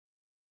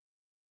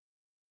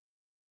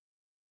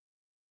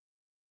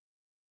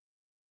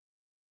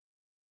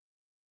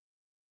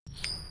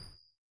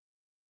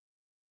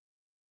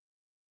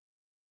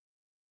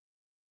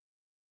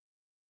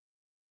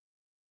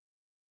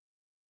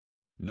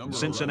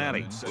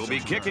Cincinnati will be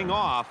kicking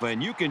off,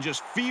 and you can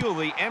just feel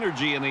the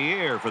energy in the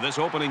air for this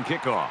opening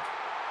kickoff.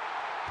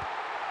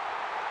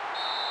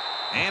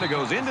 And it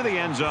goes into the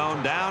end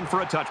zone, down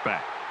for a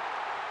touchback.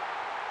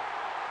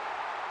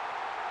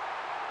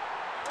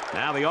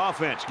 Now the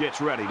offense gets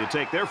ready to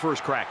take their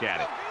first crack at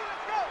it.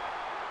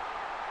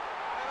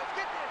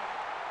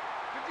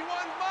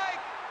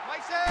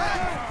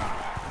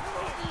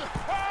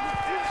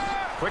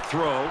 Quick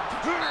throw,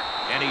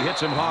 and he hits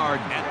him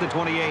hard at the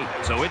 28.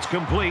 So it's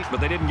complete,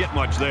 but they didn't get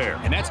much there.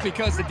 And that's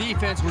because the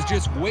defense was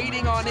just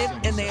waiting on it,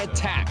 and they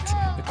attacked.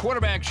 The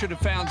quarterback should have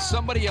found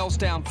somebody else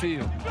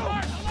downfield.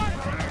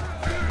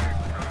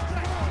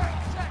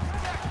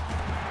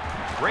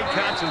 Great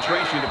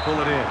concentration to pull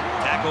it in.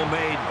 Tackle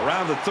made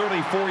around the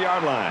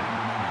 34-yard line.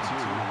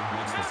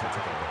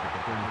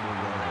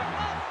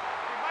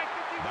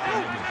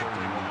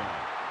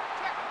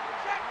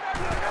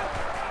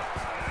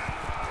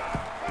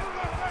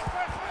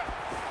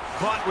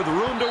 Caught with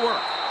room to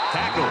work.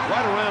 Tackled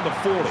right around the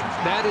 40.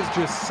 That is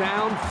just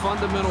sound,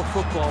 fundamental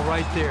football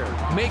right there,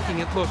 making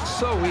it look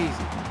so easy.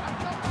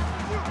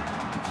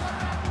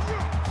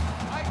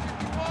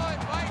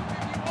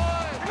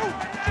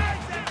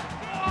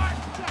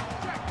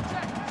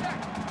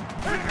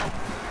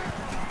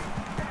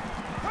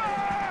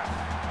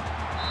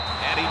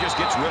 And he just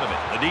gets rid of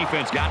it. The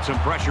defense got some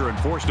pressure and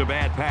forced a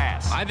bad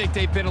pass. I think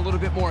they've been a little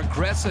bit more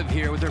aggressive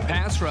here with their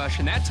pass rush,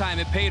 and that time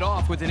it paid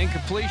off with an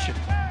incompletion.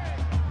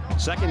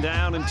 Second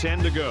down and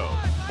 10 to go.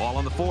 Ball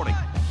on the 40.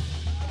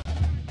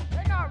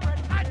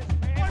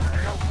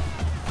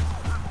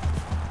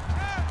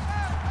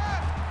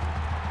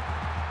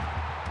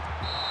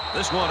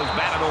 This one is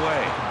batted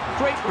away.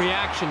 Great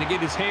reaction to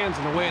get his hands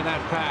in the way of that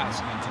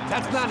pass.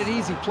 That's not an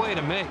easy play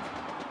to make.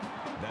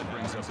 That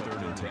brings up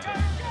 3rd and 10.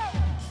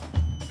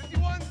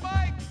 51,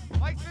 Mike.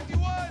 Mike's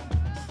 51.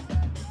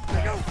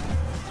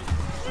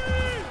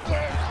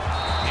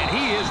 And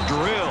he is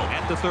drilled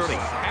at the 30.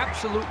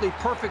 Absolutely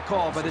perfect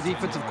call by the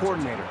defensive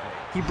coordinator.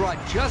 He brought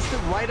just the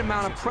right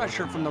amount of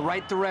pressure from the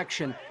right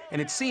direction,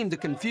 and it seemed to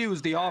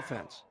confuse the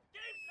offense.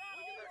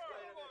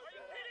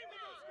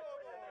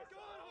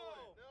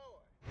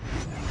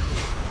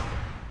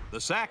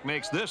 The sack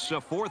makes this a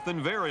 4th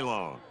and very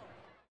long.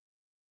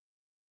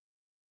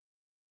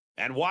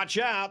 And watch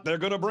out, they're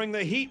going to bring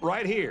the heat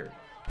right here.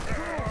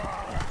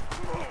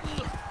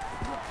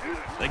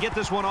 They get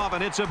this one off,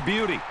 and it's a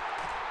beauty.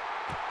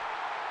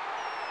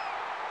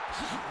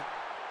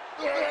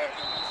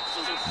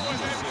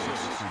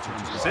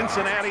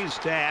 Cincinnati's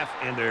staff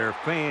and their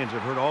fans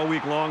have heard all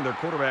week long their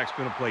quarterback's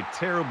going to play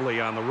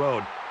terribly on the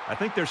road. I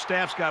think their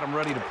staff's got them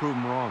ready to prove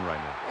them wrong right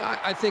now.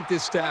 I think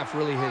this staff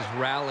really has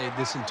rallied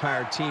this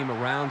entire team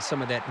around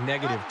some of that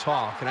negative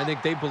talk, and I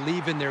think they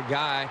believe in their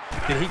guy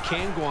that he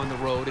can go on the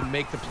road and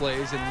make the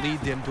plays and lead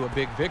them to a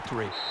big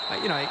victory.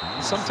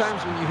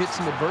 Sometimes when you hit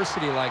some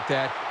adversity like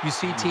that, you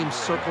see teams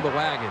circle the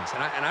wagons,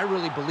 and I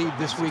really believe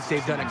this week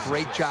they've done a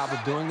great job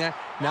of doing that.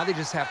 Now they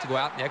just have to go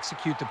out and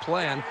execute the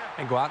plan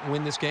and go out and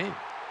win this game.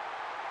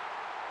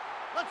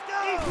 Let's go!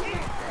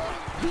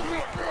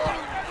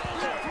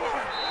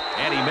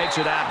 And he makes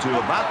it out to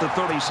about the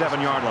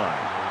 37-yard line.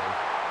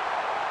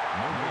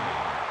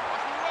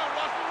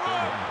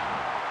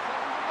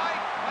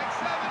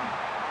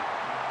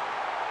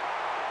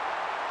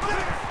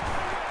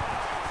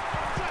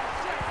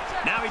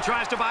 Now he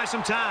tries to buy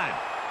some time.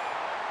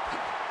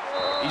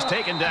 He's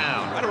taken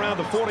down right around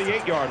the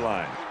 48-yard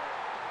line.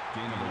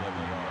 Gain of 11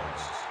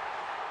 yards.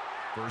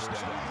 First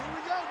down. Here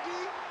we go, D.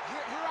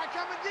 Here I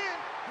come again.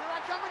 Here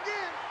I come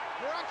again.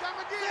 Here I come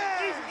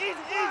again. Easy.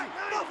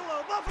 Buffalo.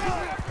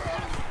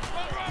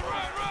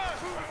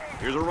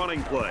 Here's a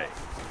running play.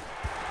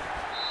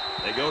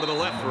 They go to the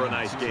left for a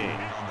nice gain.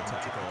 On the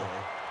tackle.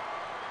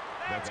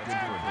 That's good for a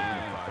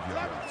gain of 5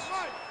 yards.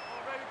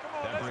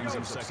 That brings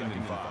him 2nd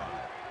and 5.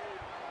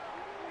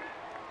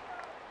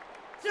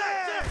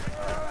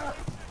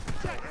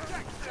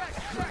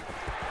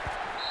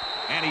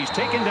 And he's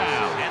taken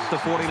down at the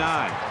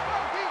 49.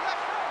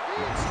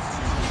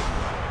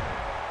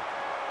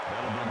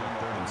 That'll bring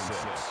up 3rd and 6.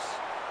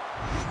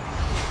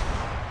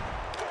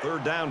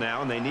 3rd down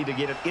now, and they need to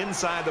get it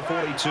inside the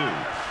 42.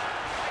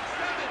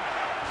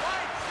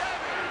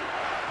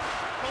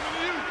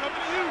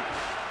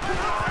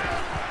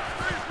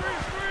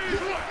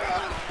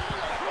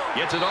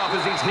 Gets it off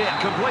as he's hit,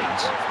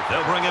 complete.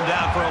 They'll bring him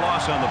down for a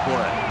loss on the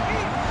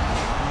play.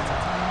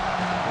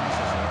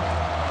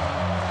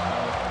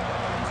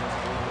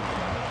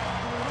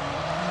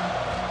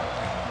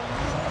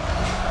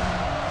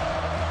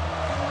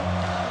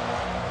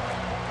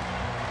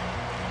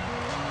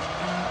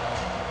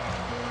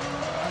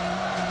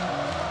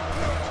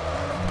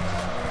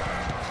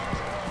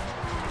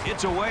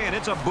 It's away, and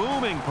it's a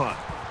booming punt.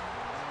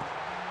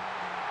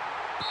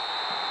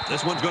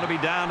 This one's going to be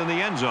down in the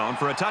end zone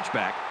for a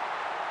touchback.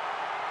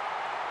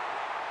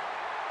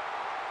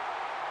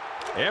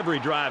 Every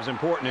drive's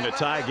important in a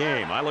tie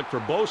game. I look for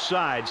both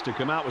sides to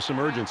come out with some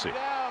urgency.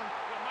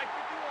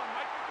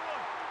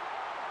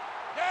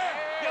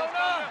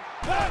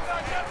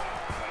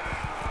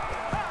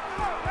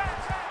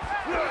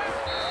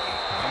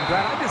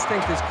 Brad, I just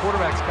think this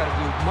quarterback's got to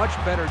do a much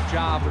better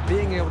job of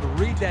being able to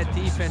read that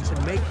defense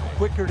and make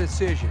quicker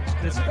decisions.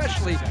 And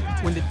especially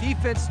when the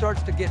defense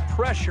starts to get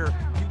pressure,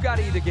 you've got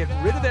to either get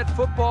rid of that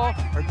football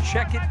or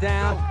check it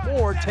down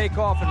or take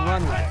off and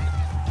run with it.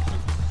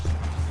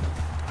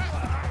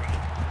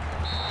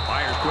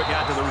 Fires quick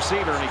out to the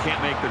receiver, and he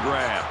can't make the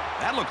grab.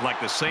 That looked like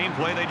the same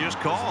play they just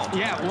called.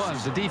 Yeah, it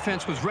was. The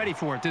defense was ready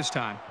for it this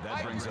time.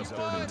 That brings us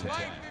 3rd and 10.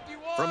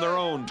 From their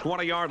own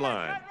 20-yard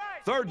line.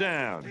 3rd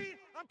down.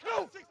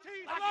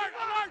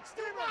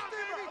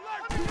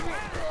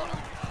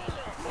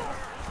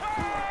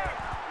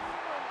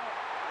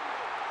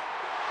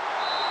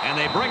 And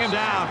they bring him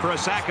down for a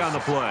sack on the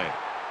play.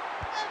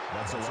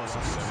 That's a loss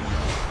of 7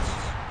 yards.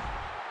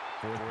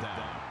 4th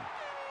down.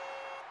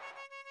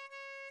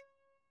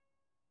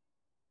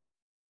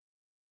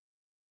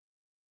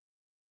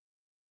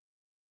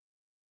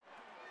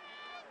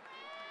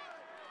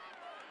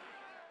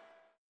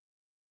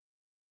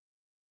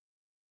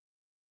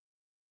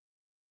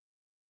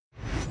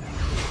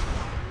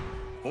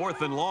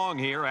 Fourth and long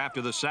here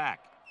after the sack.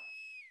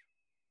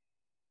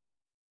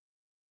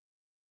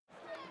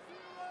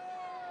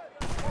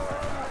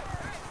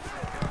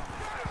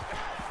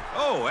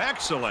 Oh,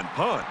 excellent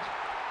punt.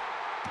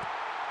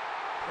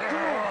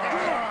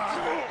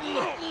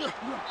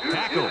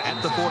 Tackle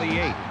at the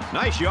 48.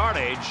 Nice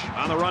yardage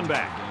on the run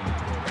back.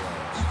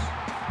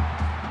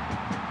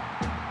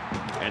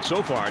 And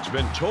so far, it's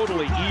been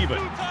totally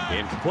even.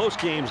 In close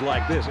games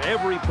like this,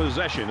 every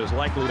possession is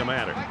likely to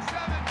matter.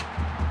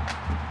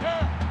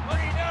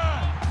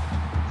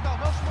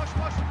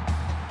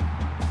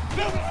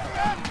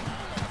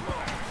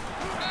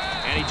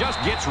 And he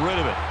just gets rid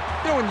of it.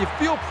 You know, when you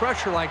feel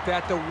pressure like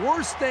that, the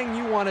worst thing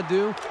you want to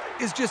do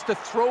is just to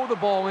throw the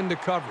ball into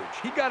coverage.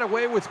 He got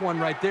away with one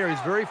right there.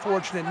 He's very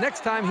fortunate.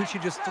 Next time, he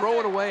should just throw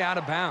it away out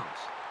of bounds.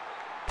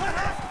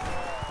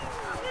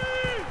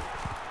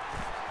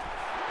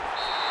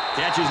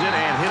 Catches it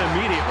and hit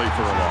immediately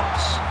for a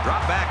loss.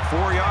 Drop back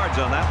 4 yards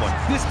on that one.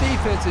 This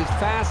defense is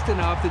fast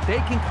enough that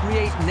they can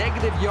create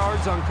negative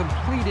yards on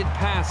completed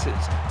passes.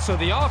 So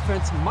the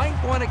offense might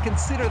want to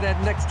consider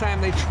that next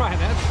time they try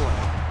that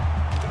play.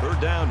 3rd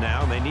down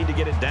now, and they need to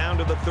get it down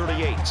to the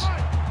 38.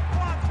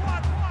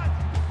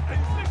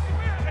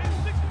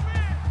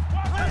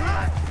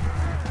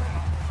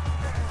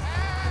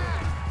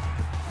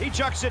 He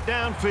chucks it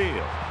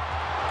downfield.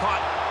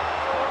 Caught.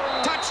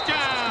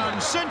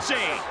 Touchdown,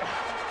 Cincy!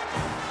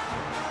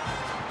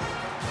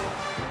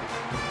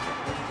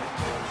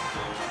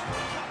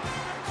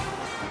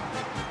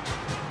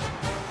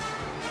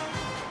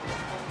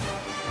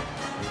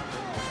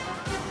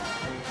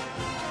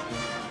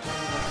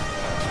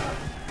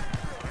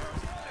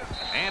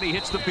 And he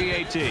hits the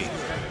PAT.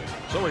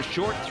 So a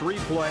short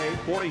 3-play,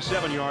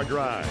 47-yard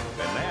drive.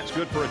 And that's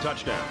good for a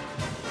touchdown.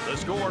 The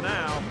score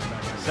now,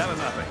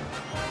 7-0.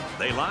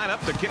 They line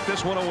up to kick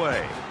this one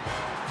away.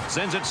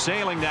 Sends it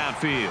sailing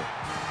downfield.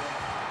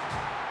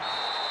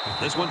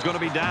 This one's going to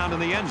be down in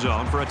the end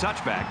zone for a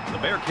touchback. The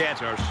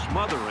Bearcats are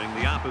smothering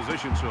the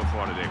opposition so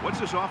far today. What's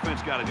this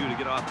offense got to do to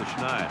get off the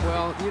schneid?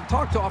 Well, you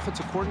talk to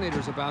offensive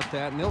coordinators about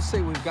that, and they'll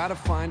say we've got to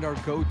find our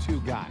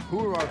go-to guy.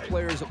 Who are our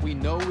players that we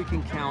know we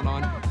can count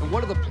on, and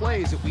what are the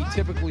plays that we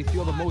typically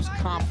feel the most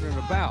confident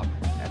about?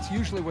 That's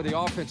usually where the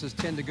offenses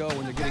tend to go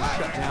when they're getting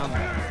shut down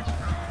there.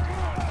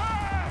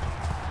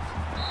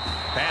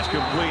 Pass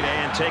complete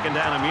and taken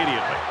down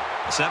immediately.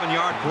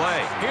 7-yard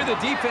play. Here the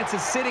defense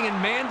is sitting in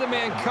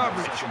man-to-man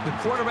coverage. The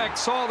quarterback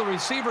saw the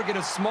receiver get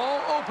a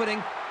small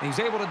opening, and he's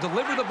able to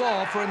deliver the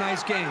ball for a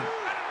nice gain.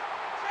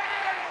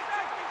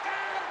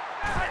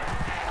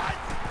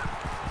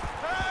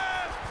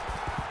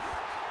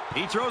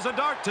 He throws a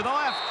dart to the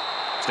left.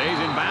 Stays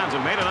in bounds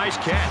and made a nice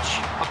catch.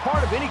 A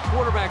part of any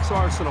quarterback's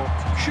arsenal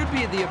should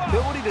be the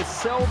ability to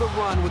sell the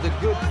run with a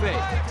good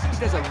fake. He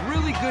does a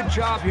really good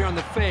job here on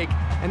the fake,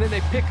 and then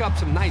they pick up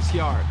some nice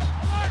yards.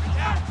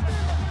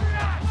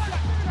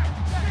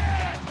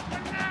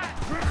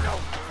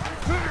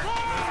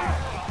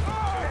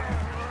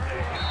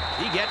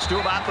 He gets to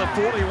about the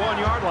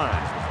 41-yard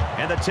line.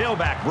 And the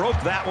tailback broke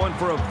that one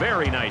for a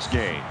very nice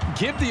gain.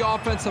 Give the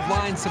offensive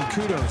line some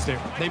kudos there.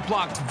 They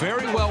blocked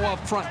very well up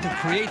front to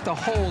create the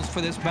holes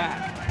for this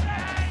back.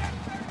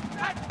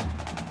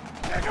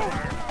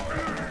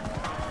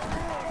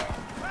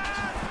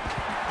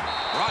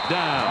 Brought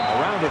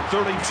down around the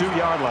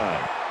 32-yard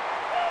line.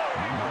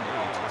 Number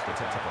 8 is the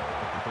tackle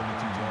at the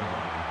 32-yard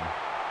line.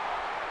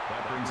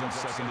 That brings up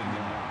 2nd and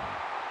 1.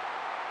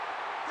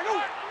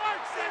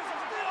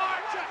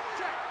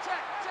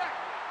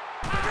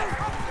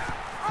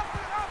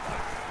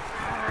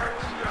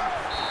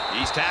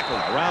 He's tackled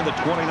around the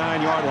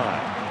 29-yard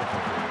line.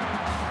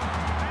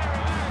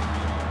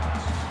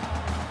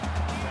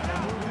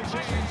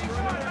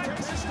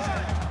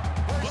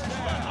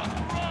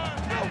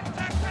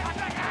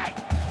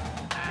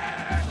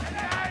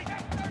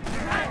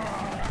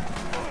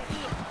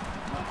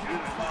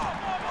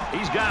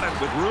 He's got it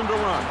with room to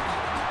run.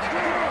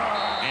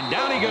 And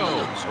down he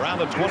goes around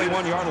the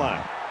 21-yard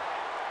line.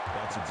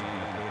 That's a gain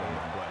of 8 on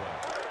the play.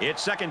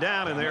 It's second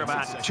down, and they're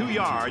about 2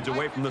 yards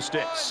away from the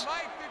sticks.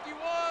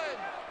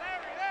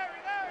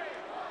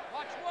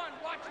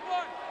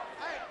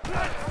 The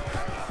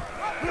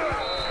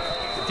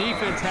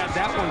defense had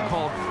that one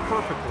called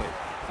perfectly.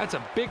 That's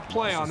a big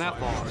play on that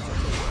ball.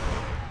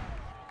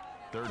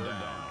 Third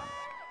down.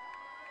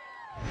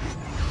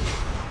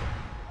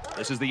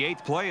 This is the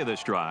 8th play of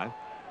this drive.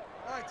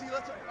 All right, D,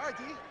 let's go. All right,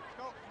 D.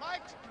 Go.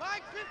 Mike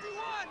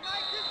 51.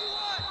 Mike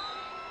 51.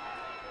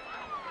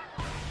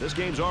 This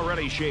game's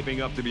already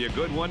shaping up to be a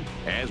good one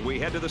as we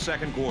head to the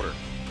second quarter.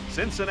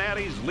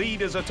 Cincinnati's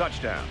lead is a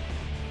touchdown.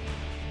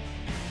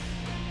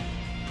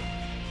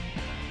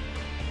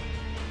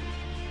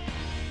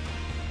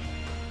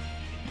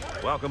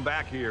 Welcome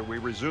back here. We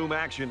resume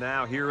action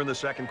now here in the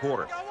second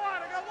quarter. I got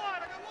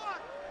one.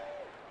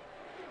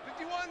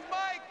 51's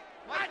Mike.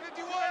 Mike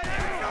 51.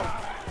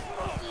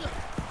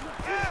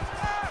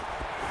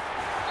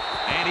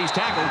 And he's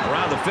tackled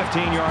around the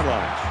 15-yard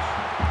line.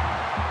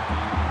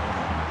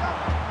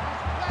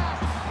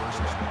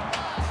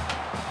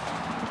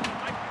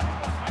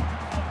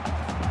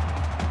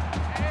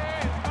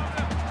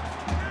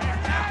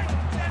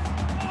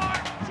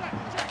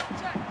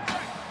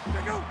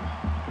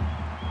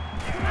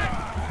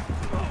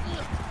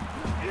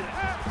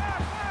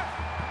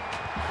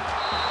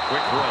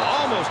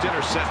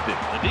 Intercepted.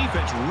 The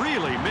defense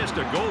really missed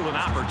a golden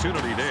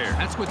opportunity there.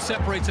 That's what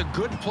separates a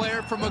good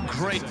player from a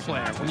great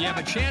player. When you have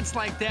a chance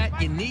like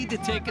that, you need to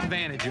take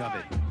advantage of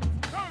it.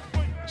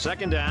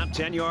 Second down,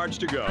 10 yards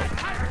to go.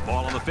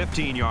 Ball on the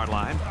 15-yard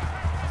line.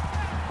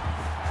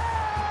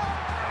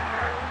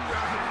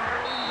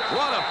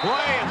 What a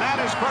play, and that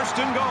is first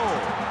and goal.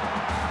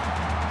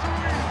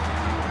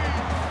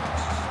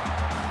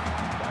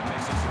 That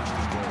makes it first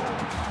and goal.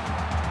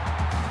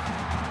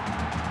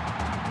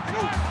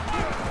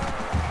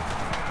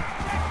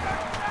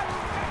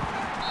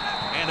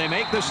 And they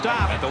make the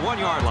stop at the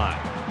 1-yard line.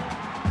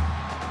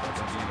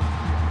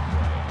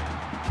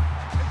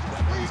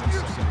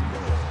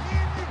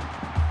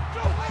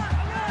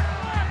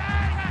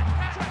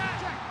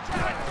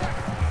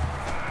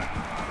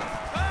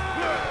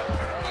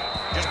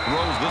 Just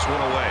throws this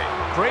one away.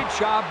 Great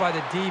job by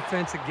the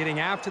defense at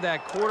getting after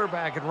that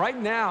quarterback. And right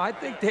now, I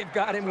think they've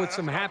got him with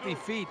some happy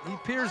feet. He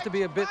appears to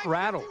be a bit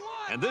rattled.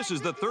 And this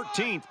is the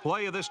 13th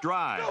play of this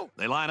drive.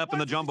 They line up in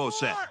the jumbo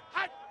set.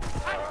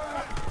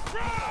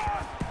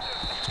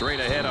 Straight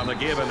ahead on the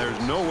give, and there's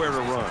nowhere to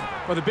run.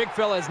 Well, the big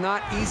fella is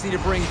not easy to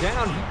bring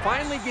down. He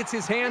finally gets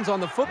his hands on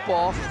the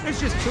football.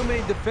 There's just too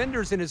many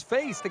defenders in his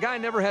face. The guy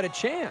never had a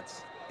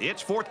chance. It's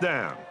fourth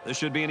down. This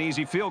should be an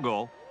easy field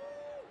goal.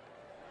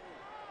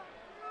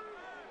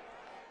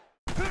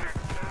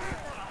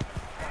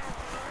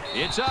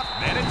 It's up,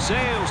 and it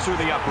sails through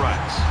the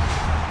uprights.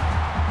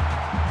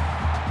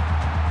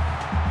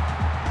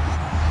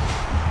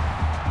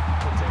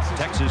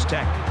 Texas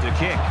Tech to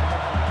kick.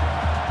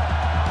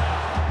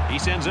 He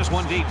sends this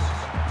one deep.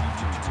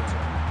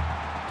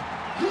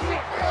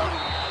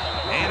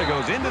 And it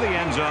goes into the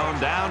end zone,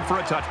 down for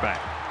a touchback.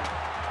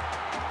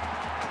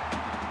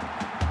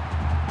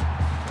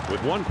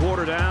 With one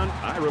quarter down,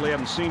 I really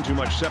haven't seen too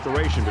much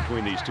separation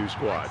between these two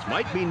squads.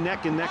 Might be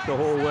neck and neck the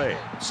whole way.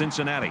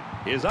 Cincinnati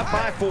is up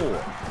by 4. Draw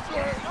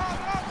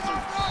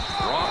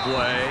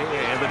play,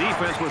 and the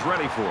defense was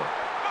ready for it.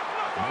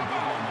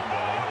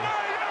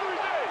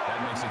 That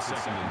makes it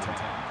second and 10.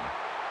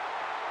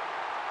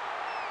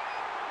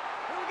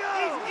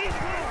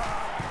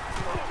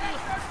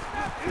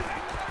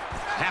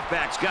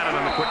 Halfback's got it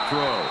on the quick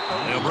throw.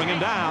 They'll bring him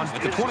down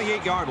at the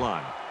 28-yard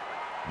line.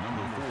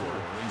 Number 4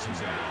 brings him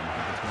down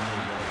at the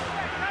 28-yard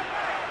line.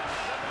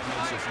 That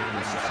makes it 4th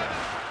and 7.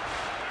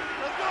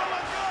 Let's go.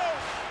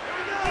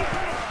 Here we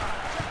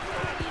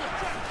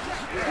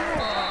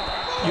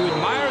go. You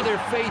admire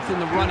their faith in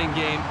the running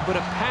game, but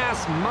a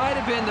pass might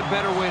have been the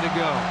better way to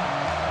go.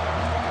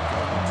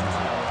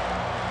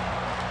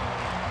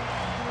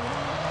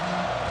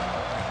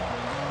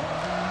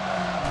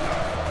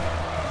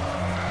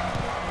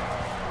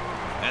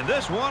 And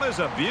this one is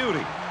a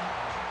beauty.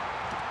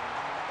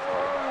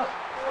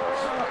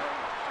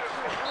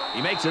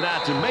 He makes it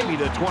out to maybe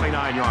the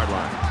 29-yard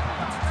line.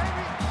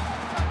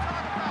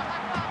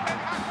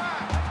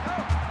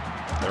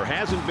 There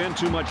hasn't been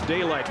too much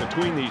daylight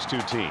between these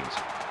two teams.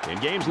 In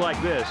games like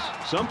this,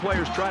 some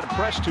players try to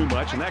press too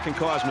much, and that can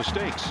cause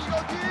mistakes.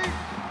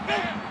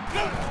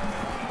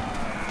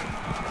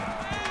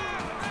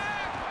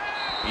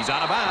 He's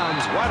out of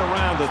bounds right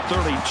around the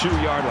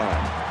 32-yard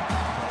line.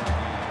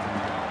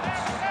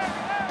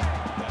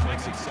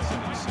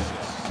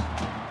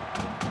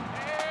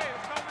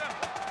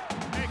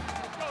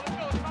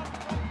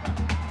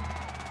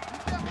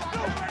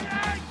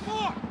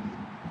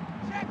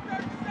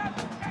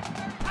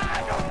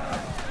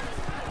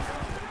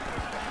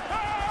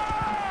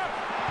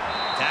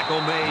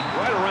 Made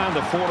right around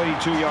the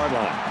 42-yard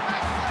line.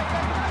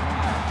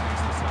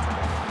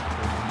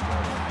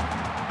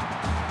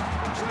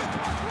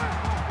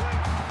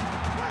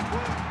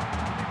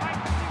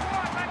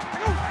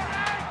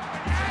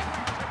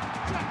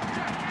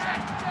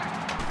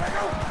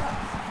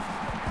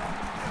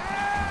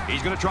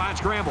 He's going to try and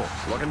scramble.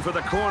 Looking for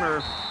the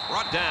corner.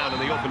 Brought down in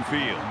the open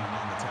field.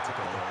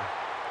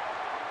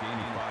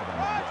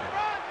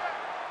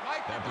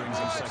 That brings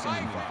him second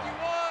and 5.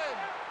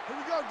 Here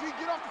we go, D.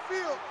 Get off the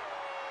field.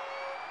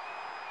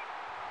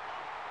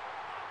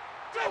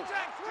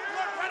 Check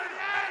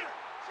 37.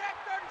 Check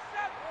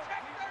 37.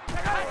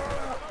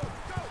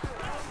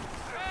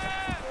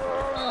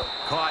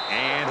 Caught,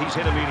 and he's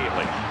hit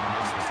immediately.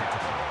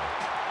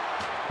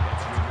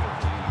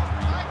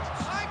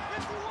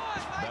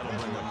 That'll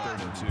bring up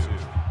 3rd and 2.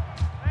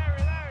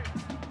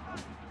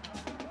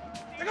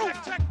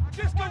 Check.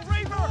 Disco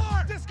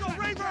Raver. Disco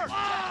Raver.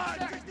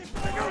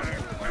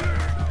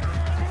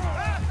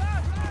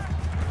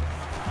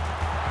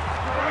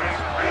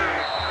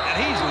 And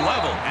he's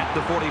level at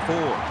the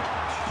 44.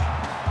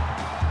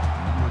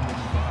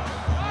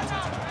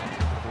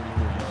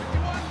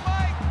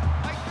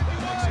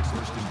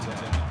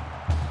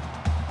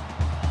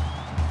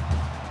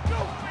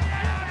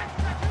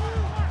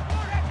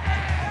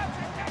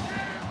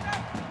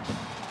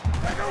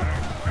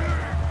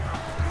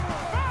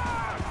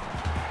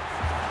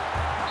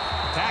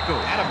 Tackle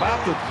at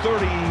about the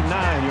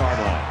 39-yard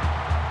line.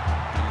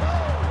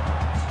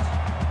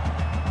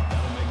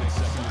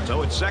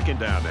 So it's second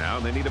down now,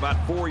 and they need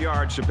about 4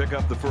 yards to pick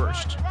up the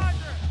first.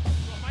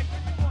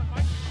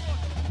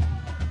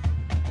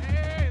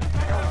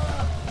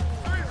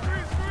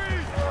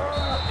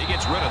 He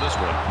gets rid of this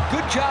one.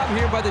 Good job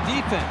here by the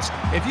defense.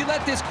 If you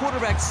let this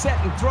quarterback set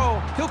and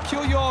throw, he'll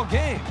kill you all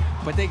game.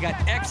 But they got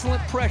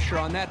excellent pressure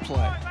on that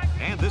play.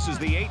 And this is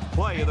the 8th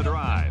play of the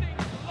drive.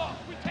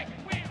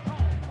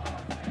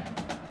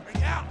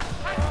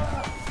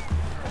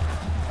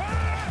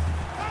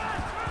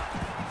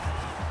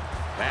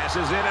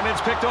 Passes in, and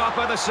it's picked off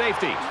by the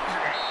safety.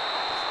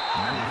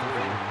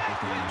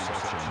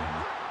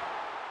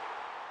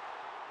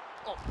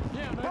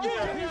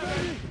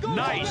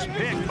 Nice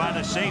pick by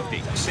the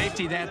safety.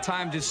 Safety that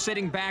time just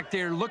sitting back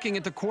there looking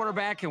at the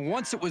quarterback, and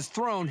once it was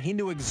thrown, he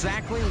knew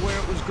exactly where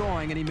it was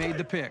going, and he made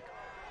the pick.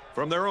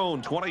 From their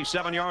own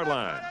 27-yard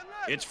line,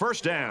 it's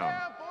first down.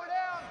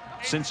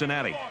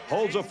 Cincinnati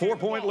holds a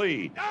 4-point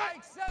lead.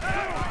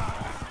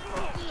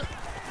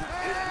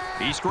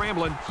 He's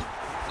scrambling.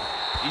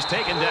 He's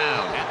taken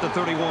down at the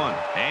 31,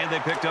 and they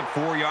picked up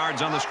 4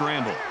 yards on the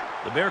scramble.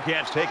 The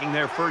Bearcats taking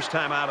their first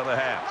time out of the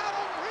half.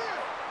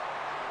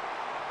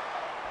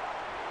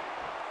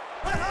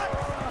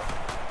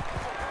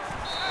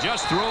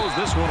 Just throws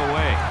this one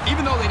away.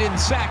 Even though they didn't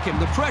sack him,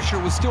 the pressure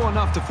was still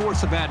enough to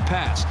force a bad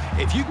pass.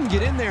 If you can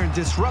get in there and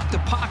disrupt the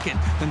pocket,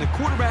 then the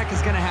quarterback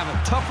is going to have a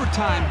tougher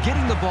time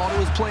getting the ball to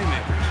his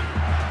playmakers.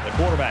 The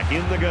quarterback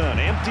in the gun,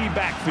 empty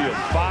backfield,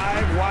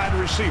 5 wide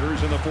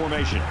receivers in the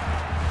formation.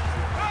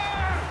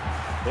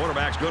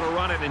 Quarterback's going to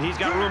run it, and he's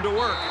got room to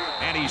work.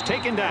 And he's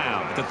taken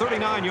down at the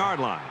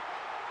 39-yard line.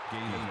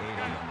 Gain of 8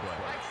 on the play.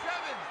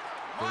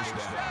 First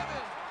down.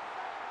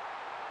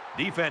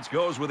 Defense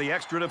goes with the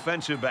extra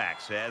defensive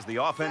backs as the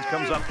offense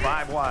comes up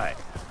 5 wide.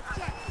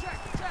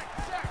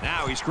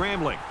 Now he's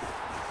scrambling.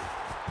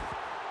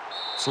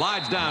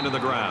 Slides down to the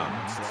ground.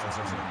 Slides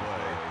on the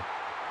play.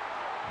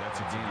 That's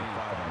a gain of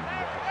 5 on the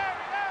play.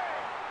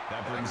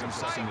 That brings him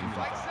second and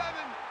 5.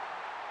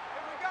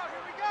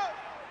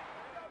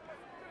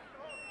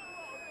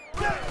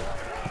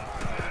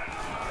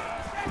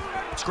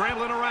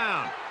 Scrambling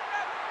around.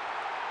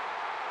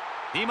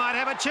 He might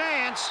have a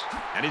chance.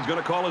 And he's going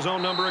to call his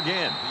own number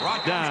again.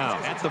 Brought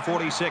down at the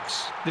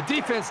 46. The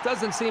defense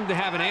doesn't seem to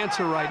have an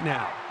answer right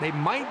now. They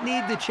might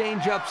need to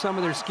change up some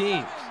of their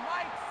schemes.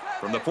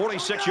 From the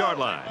 46-yard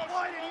line.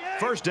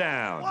 First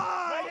down.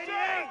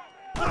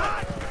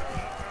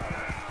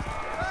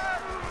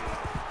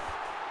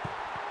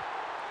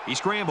 He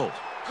scrambled.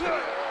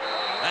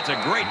 That's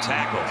a great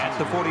tackle at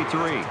the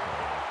 43.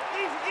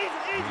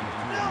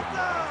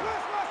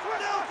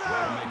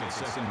 That'll make it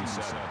second and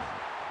 7.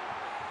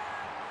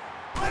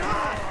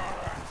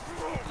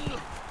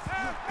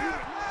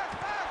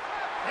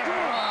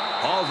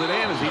 Hauls it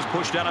in as he's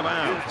pushed out of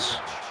bounds.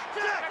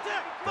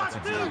 That's a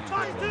gain of 12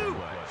 on the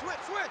play.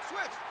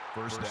 Switch.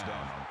 First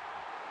down.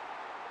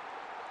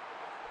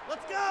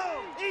 Let's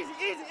go.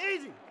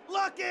 Easy.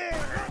 Lock in.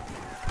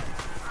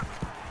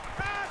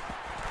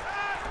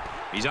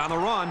 He's on the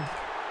run.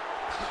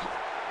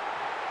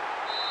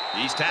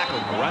 He's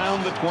tackled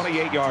around the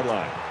 28-yard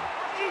line.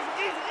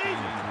 Easy.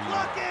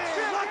 Lock in.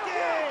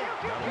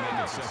 That'll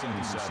make it second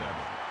and 7.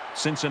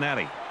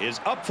 Cincinnati is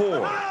up 4.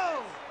 Black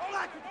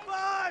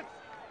 55.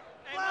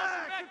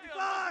 Black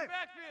 55.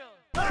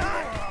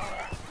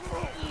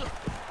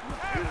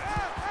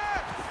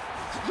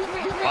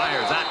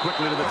 Fires out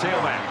quickly to the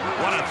tailback.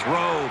 What a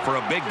throw for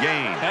a big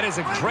gain. That is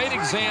a great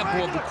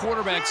example of the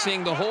quarterback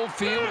seeing the whole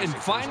field and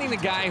finding the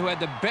guy who had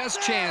the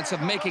best chance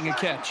of making a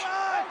catch.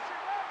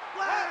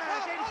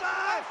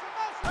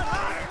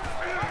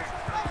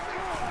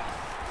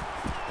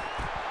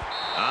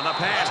 On the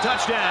pass,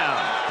 touchdown.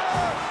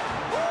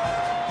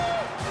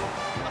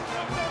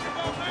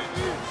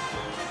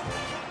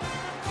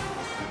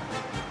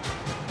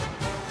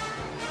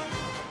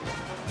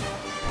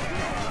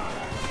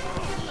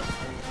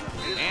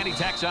 And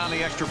Cincinnati tacks on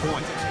the extra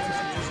point.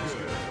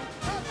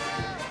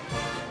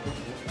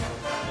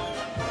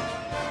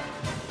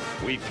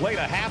 We played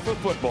a half of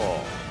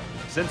football.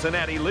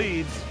 Cincinnati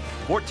leads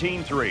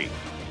 14-3.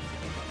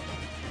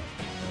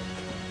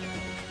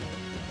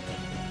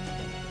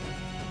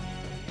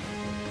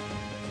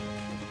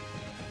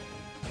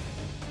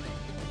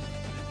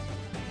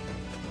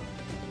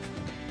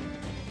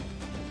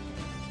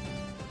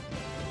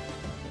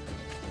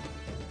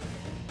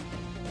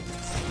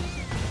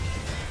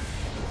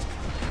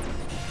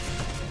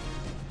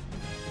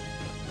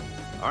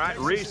 All right,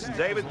 Reese and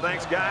David,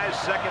 thanks, guys.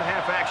 Second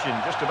half action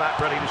just about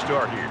ready to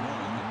start here.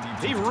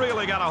 He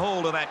really got a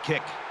hold of that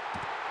kick.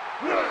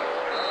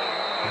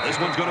 This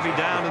one's going to be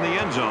down in the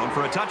end zone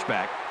for a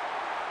touchback.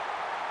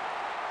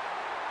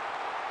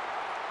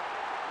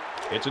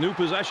 It's a new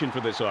possession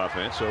for this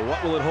offense, so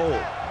what will it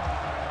hold?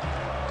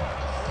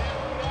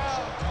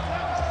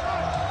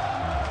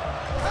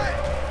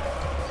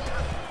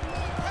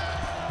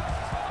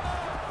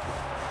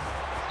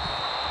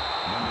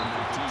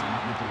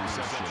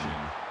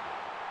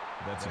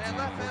 That's a gain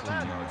of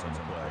 14 yards on the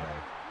play.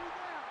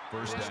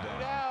 First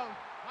down.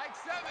 Mike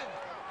 7.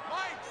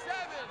 Mike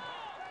 7.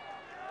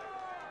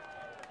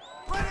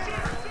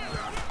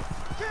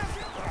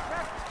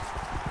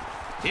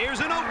 Here's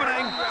an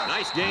opening.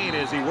 Nice gain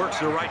as he works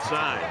the right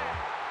side.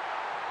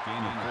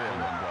 Gain of 4 on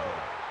the play.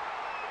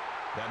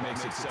 That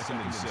makes it 2nd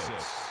and 6.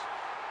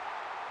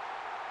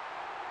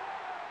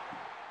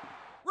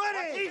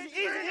 Ready! Easy,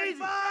 easy, easy!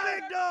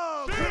 Big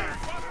dog!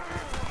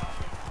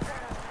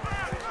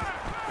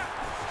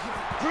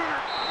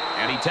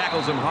 And he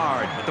tackles him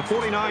hard at the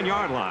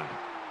 49-yard line.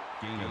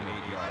 Gain of 8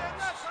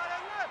 yards.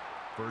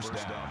 First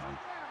down.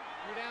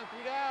 3 down,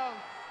 3 down.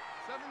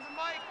 7's a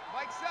Mike.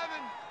 Mike 7.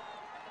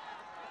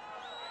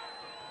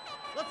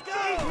 Let's go!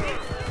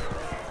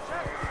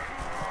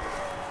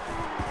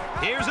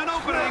 Here's an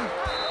opening.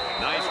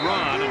 Nice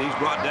run, and he's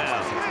brought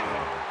down.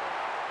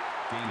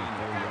 Gain of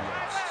 4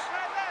 yards.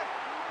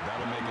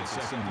 That'll make it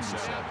 2nd and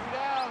 7. 3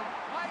 down.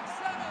 Mike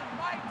 7.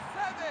 Mike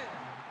 7.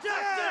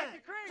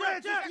 Check!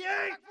 Red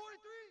 68!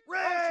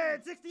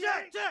 Red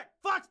 68! Check!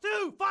 Fox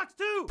 2! Fox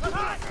 2!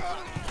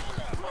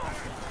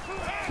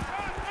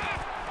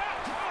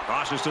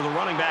 Crosses to the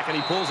running back, and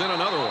he pulls in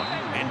another one.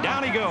 And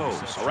down he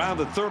goes around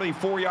the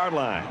 34-yard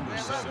line. Number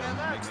 7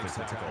 makes the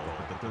tackle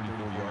at the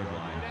 34-yard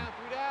line.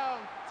 3 down.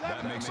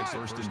 That makes it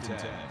 1st and 10.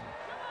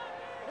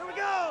 Here we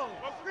go!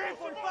 Green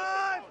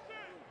 45!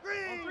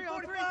 Green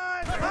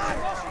 45!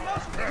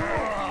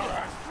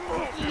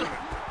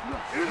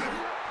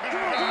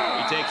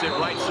 He takes it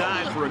right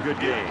side for a good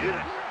gain.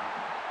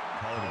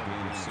 Call it a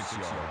gain of 6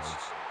 yards.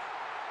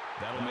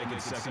 That'll make it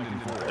 2nd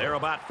and 4. They're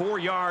about 4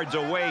 yards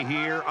away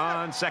here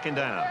on 2nd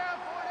down. 4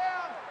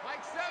 down.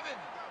 Mike 7.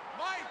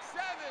 Mike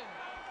 7.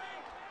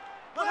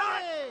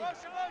 Hut!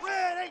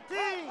 Red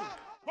 18!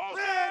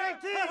 Red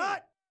 18!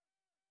 Hut!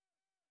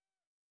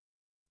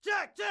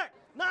 Check!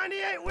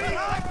 98 wing!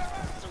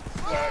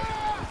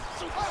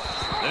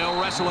 They'll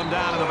wrestle him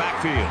down in the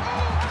backfield.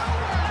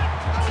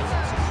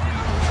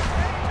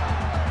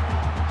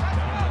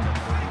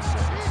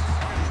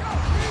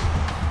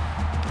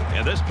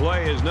 And this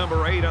play is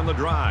number 8 on the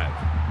drive.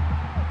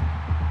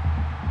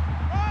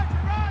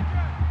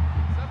 Roger.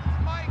 7's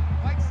a Mike.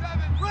 Mike 7.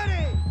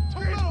 Ready!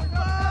 Green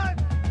 45!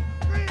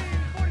 Green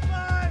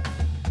 45!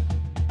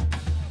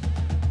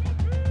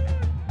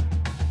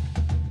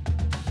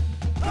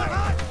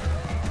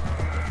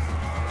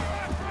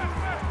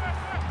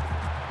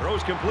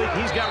 Throws complete.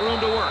 He's got room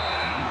to work.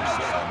 Number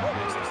 7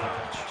 makes the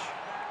catch.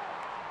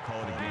 Call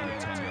it a gain of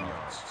 10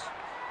 yards.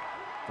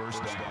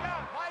 First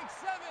down. Mike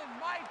 7.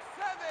 Mike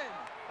 7.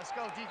 Let's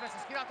go, defense.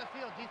 Let's get out the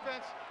field,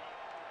 defense.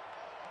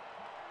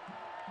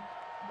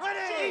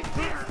 Ready!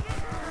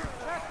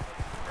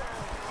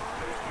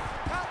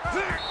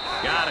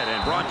 Got it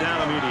and brought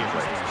down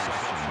immediately.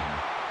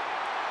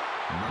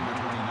 Number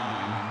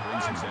 29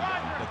 brings him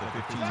down at the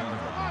 15-yard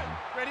line.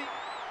 Ready?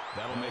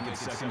 That'll make it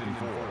 2nd and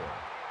 4.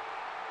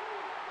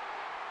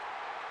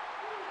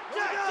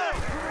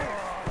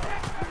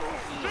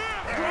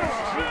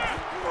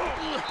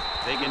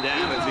 Taken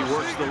down as he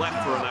works the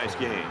left for a nice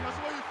gain.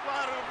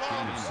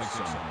 Gain of 6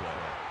 on the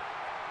play.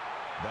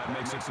 That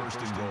makes it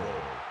 1st and goal.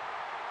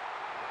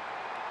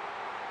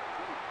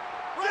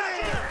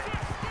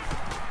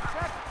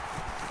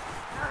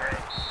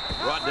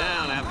 Brought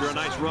down after a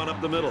nice run up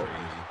the middle.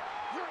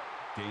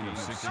 Gain of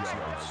 6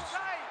 yards.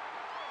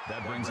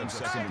 That brings him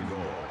 2nd and goal.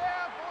 4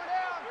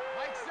 down.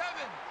 Mike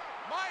 7.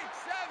 Mike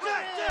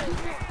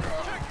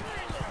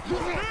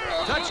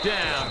 7.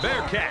 Touchdown,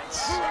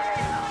 Bearcats.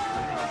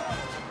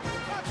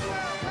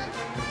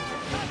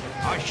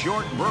 A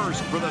short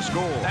burst for the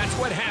score. That's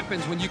what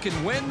happens when you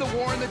can win the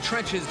war in the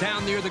trenches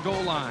down near the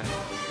goal line.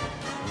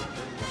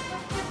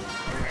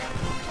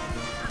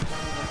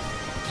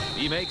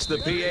 He makes the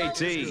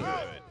PAT.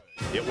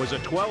 It was a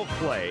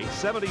 12-play,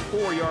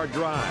 74-yard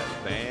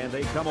drive, and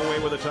they come away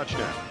with a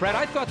touchdown. Brad,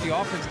 I thought the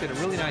offense did a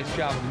really nice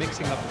job of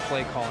mixing up the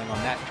play calling on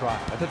that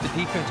drive. I thought the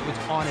defense was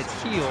on its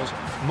heels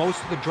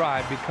most of the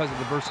drive because of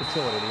the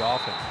versatility of the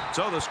offense.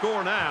 So the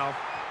score now,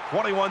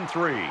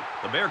 21-3.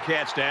 The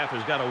Bearcat staff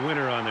has got a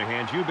winner on their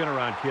hands. You've been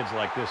around kids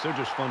like this. They're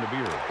just fun to be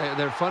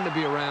around. They're fun to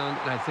be around,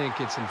 and I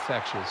think it's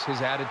infectious. His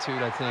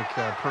attitude, I think,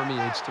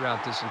 permeates throughout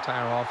this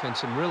entire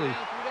offense and really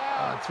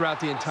throughout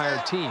the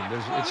entire team.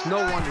 It's no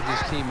wonder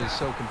this team is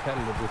so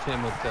competitive with him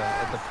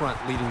at the front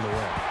leading the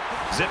way.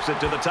 Zips it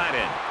to the tight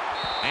end.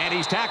 And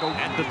he's tackled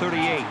at the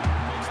 38.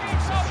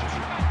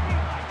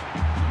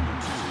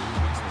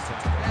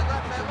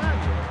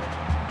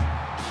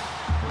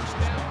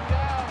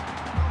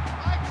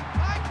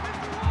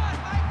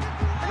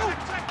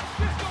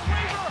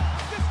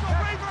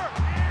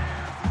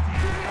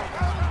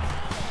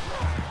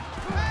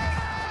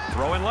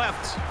 Throwing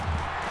left.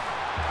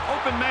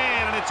 Open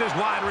man, and it's his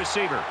wide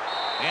receiver.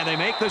 And they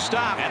make the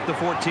stop at the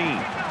 14.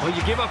 Well,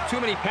 you give up too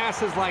many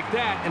passes like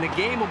that, and the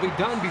game will be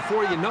done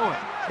before you know it.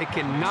 They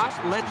cannot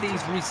let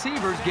these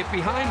receivers get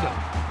behind them.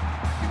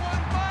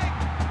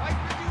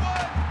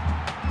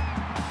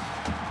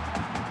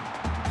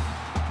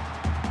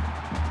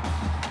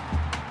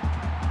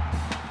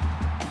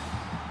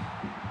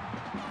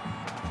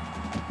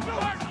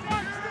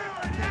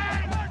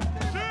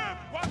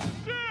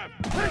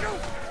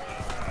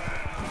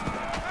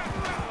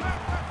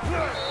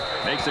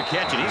 Makes a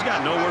catch, and he's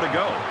got nowhere to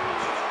go.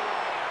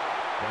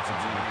 That's a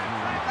GD.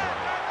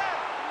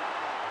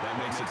 That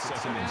makes it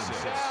 2nd and 6.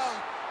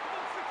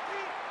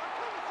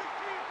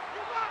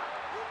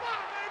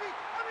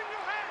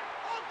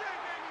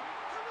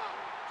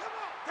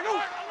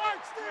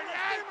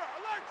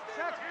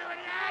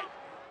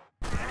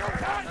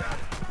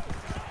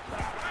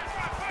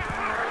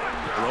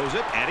 Throws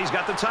it, and he's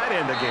got the tight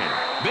end again.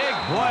 Big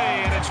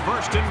play, and it's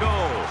 1st and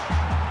goal.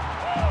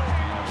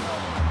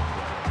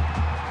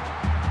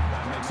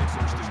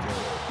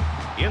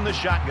 In the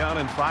shotgun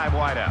and 5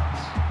 wideouts.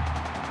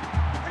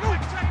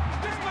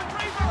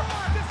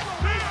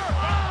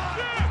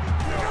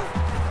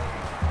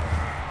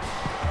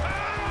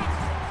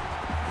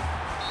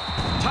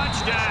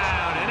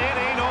 Touchdown, and it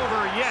ain't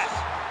over yet.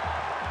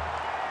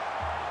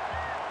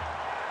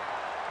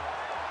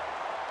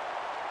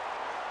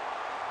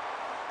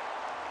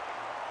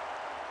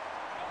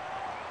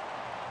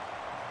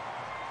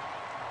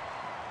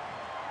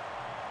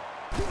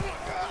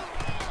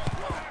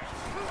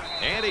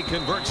 And he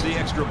converts the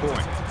extra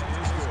point.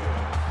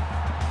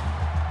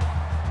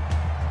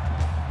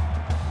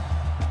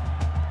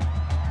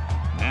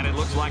 And it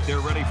looks like they're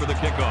ready for the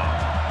kickoff.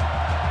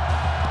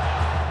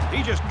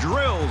 He just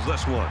drills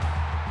this one.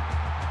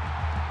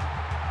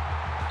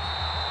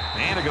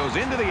 And it goes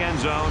into the end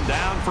zone,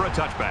 down for a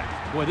touchback.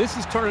 Boy, this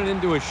is turning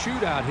into a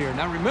shootout here.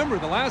 Now, remember,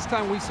 the last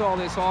time we saw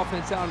this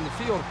offense out in the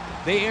field,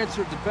 they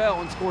answered the bell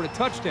and scored a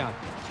touchdown.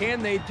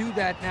 Can they do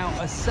that now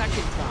a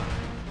second time?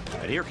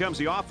 And here comes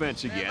the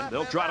offense again.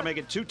 They'll try to make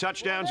it 2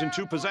 touchdowns in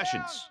 2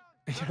 possessions.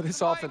 This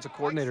offensive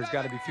coordinator's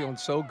got to be feeling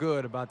so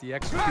good about the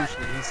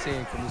execution that he's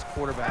seeing from his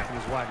quarterback and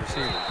his wide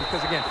receivers.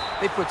 Because, again,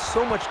 they put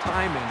so much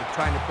time into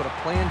trying to put a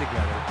plan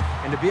together,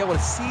 and to be able to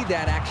see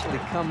that actually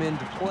come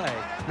into play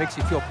makes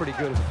you feel pretty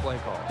good as a play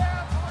caller.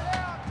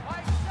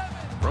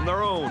 From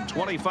their own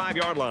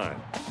 25-yard line,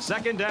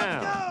 2nd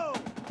down.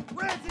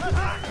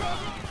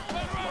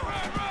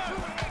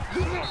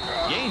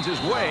 Gains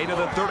his way to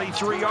the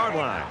 33-yard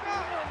line.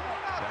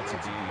 That's a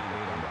GD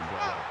on the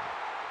play.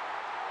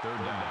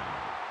 3rd down.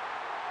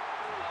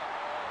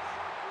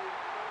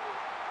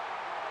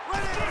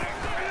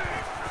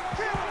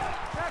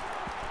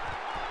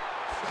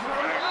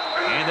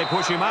 And they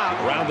push him out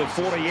around the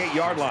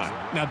 48-yard line.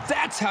 Now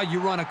that's how you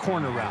run a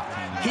corner route.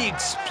 He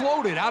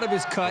exploded out of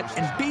his cut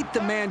and beat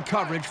the man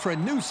coverage for a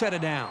new set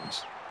of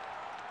downs.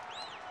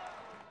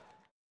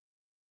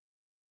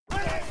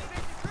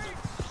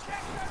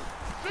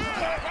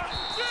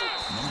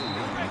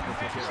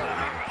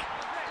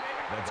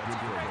 That's good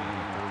for a gain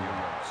of 4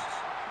 yards.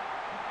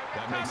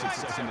 That makes it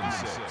 2nd and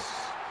 6.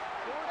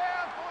 4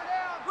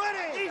 down.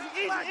 Ready.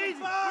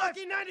 Easy.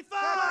 Lucky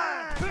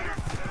 95.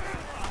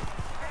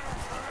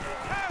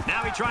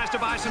 Now he tries to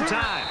buy some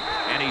time,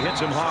 and he hits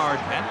him hard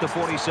at the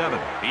 47.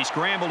 He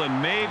scrambled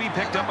and maybe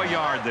picked up a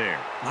yard there.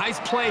 Nice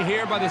play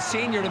here by the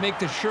senior to make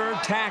the sure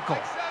tackle.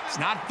 It's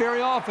not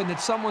very often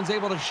that someone's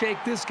able to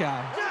shake this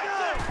guy.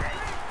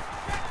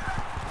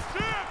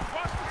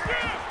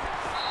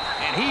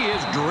 And he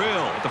is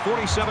drilled at the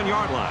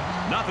 47-yard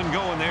line. Nothing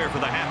going there for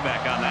the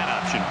halfback on that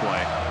option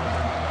play.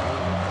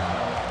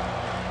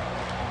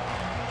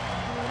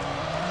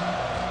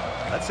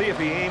 Let's see if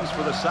he aims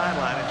for the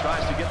sideline and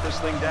tries to get this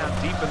thing down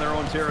deep in their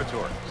own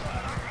territory.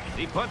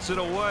 He puts it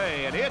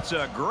away, and it's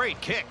a great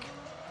kick.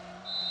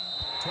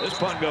 This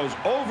punt goes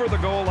over the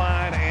goal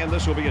line, and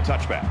this will be a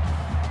touchback.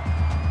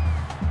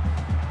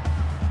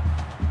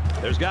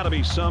 There's got to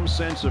be some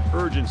sense of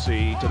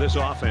urgency to this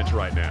offense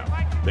right now.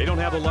 They don't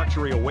have the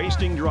luxury of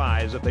wasting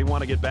drives if they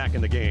want to get back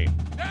in the game.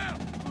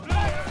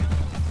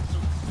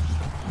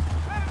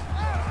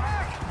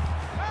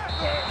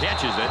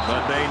 Catches it,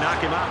 but they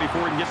knock him out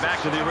before he can get back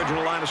to the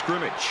original line of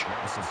scrimmage.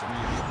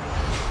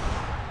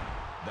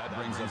 That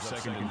brings up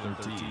 2nd and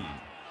 13.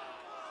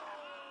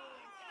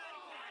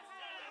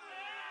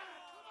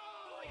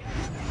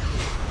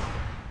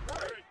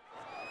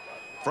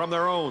 from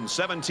their own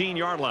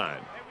 17-yard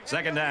line.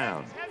 Second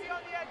down. Heavy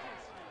on the edges.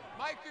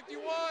 Mike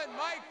 51.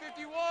 Mike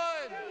 51.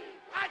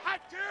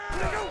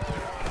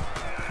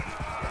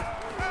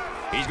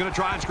 He's going to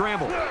try and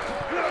scramble. Watch the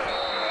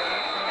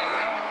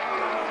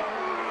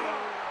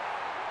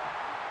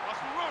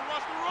run.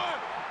 Watch the run.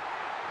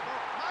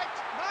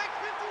 Mike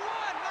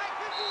 51. Mike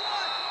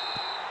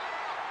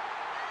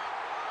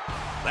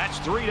 51. That's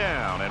 3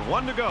 down and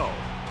 1 to go.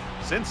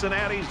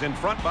 Cincinnati's in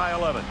front by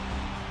 11.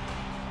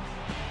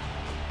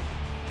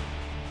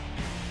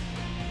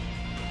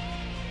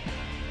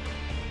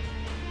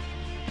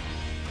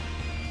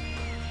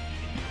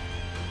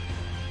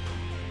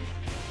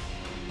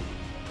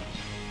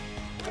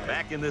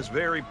 Back in this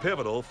very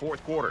pivotal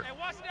fourth quarter. Hey,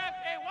 watch that.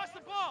 Hey, watch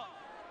the ball.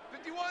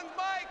 51's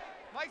Mike.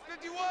 Mike's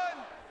 51.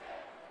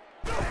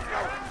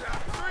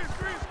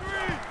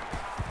 Screen.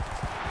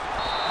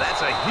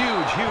 That's a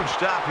huge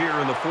stop here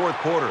in the fourth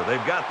quarter.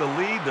 They've got the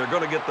lead. They're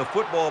going to get the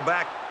football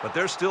back, but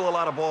there's still a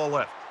lot of ball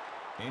left.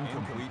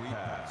 Incomplete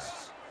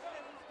pass.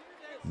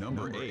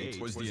 Number 8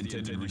 was the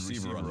intended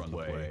receiver on the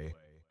play.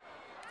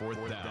 Fourth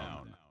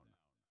down.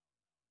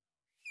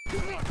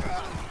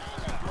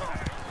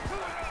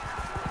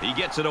 He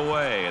gets it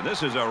away, and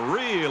this is a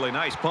really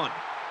nice punt.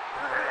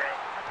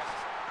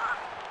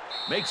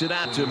 Makes it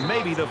out to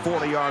maybe the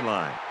 40-yard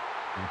line.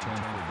 Return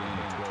for a gain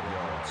of 12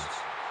 yards.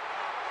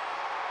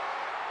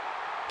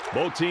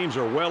 Both teams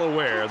are well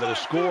aware that a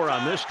score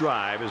on this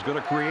drive is going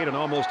to create an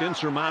almost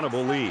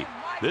insurmountable lead.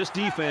 This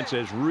defense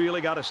has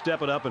really got to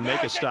step it up and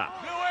make a stop.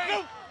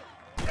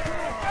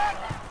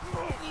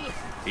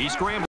 He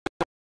scrambled.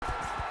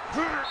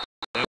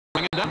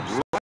 Bring it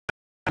down.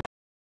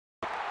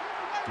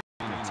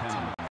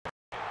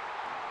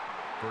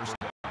 First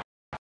down.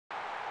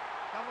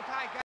 Double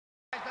tight, guys.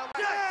 Double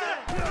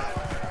tight.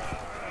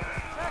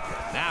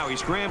 Now he's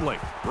scrambling.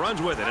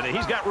 Runs with it, and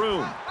he's got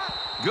room.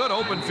 Good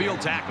open field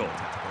tackle.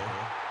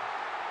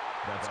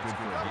 That's good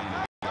for a gain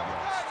of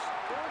yards.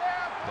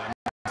 That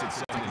makes it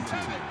 2nd and 2.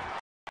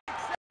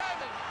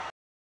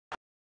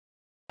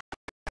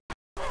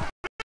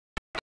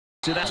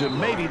 To that to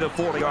maybe the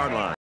 40-yard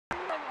line.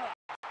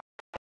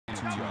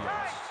 2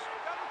 yards.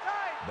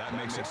 That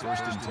makes it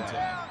 1st and 10. 7's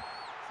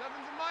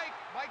a Mike.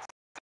 Mike's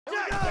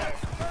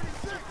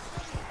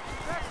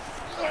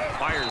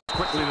Fires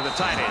quickly to the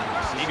tight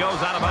end. He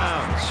goes out of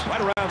bounds.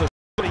 Right around the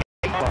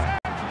 48-yard line.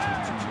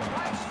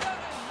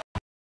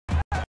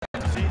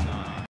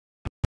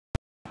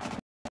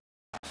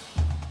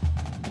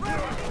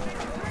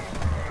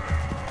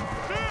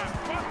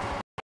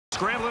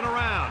 Scrambling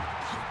around.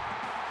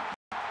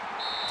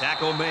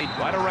 Tackle made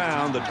right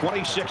around the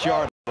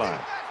 26-yard line.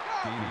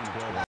 Gain of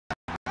 12.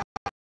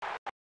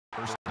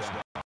 First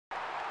down.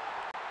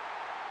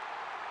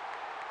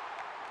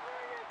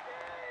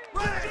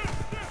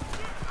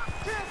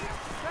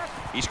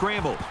 He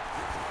scrambled.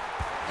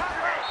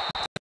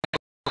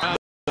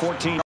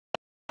 14. Gain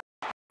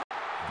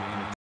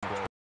of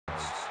 12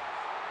 yards.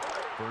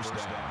 First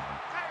down.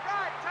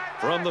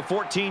 From the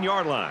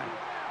 14-yard line.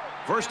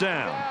 First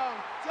down.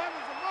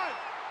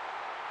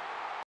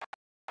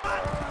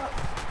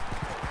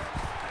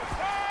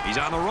 He's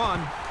on the run.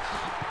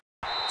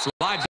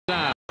 Slides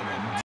down. Gain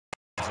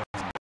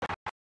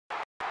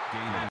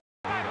of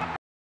 8.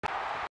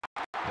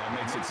 That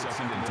makes it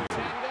 2nd and 2.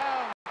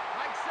 down.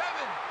 Mike 7.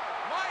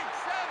 Mike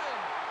 7.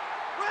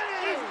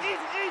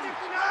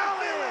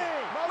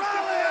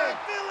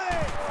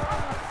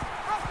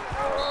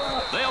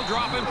 They'll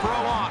drop him for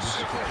a loss.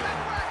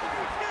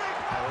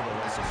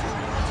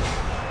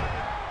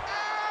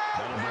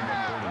 That'll bring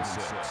up 3rd and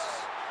 6.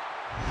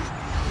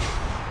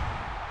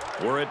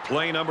 We're at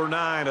play number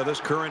 9 of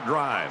this current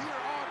drive.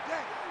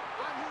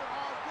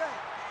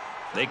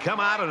 They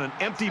come out in an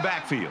empty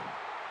backfield.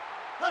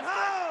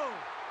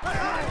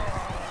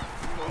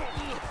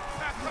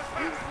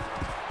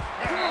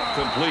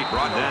 Complete,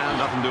 brought down,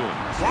 nothing doing.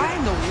 Why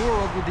in the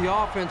world would the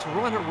offense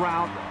run a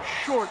route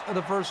short of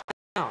the first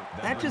down?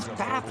 That just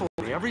baffles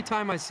me every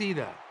time I see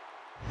that.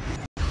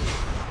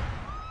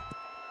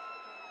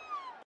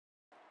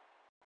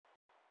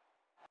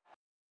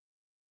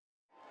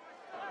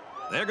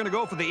 They're going to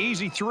go for the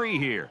easy 3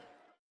 here.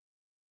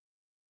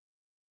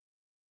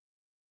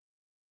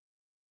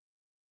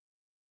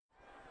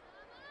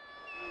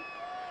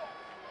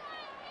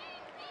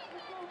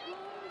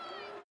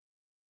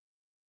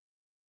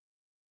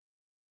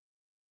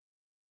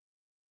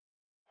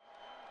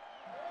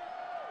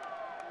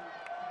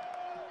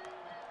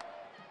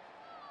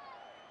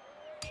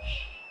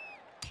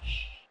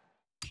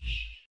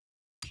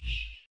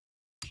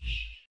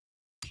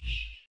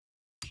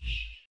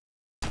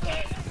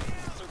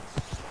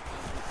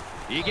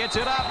 He gets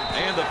it up,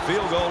 and the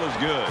field goal is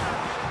good.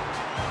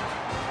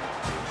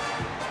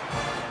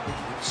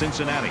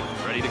 Cincinnati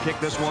ready to kick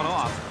this one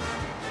off.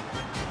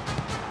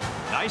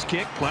 Nice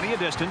kick, plenty of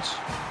distance.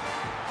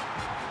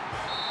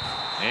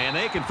 And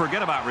they can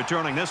forget about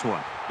returning this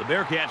one. The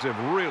Bearcats have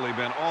really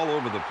been all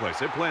over the place.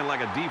 They're playing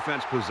like a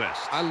defense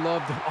possessed. I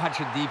love to watch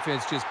a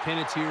defense just pin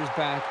its ears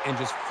back and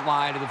just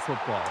fly to the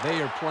football.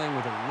 They are playing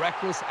with a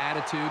reckless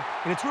attitude,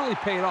 and it's really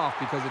paid off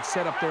because it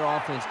set up their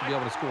offense to be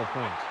able to score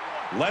points.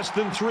 Less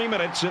than 3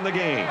 minutes in the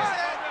game.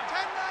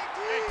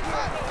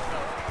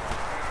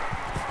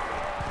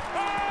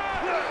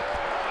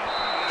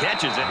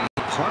 Catches it and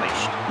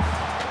punished.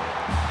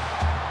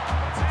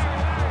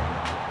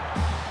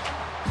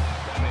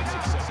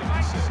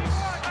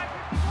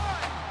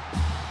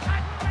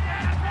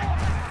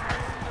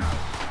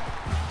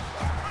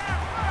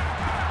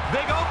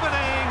 Big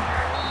opening,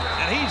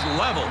 and he's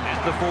level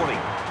at the 40.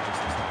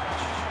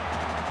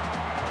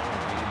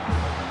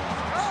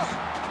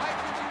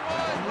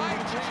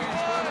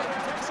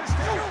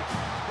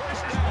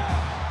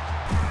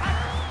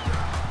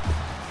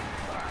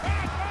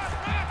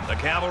 The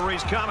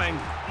cavalry's coming,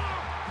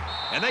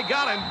 and they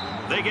got him.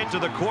 They get to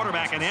the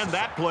quarterback and end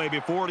that play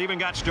before it even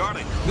got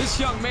started. This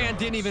young man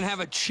didn't even have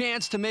a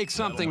chance to make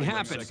something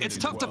happen. It's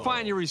tough to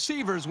find your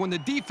receivers when the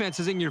defense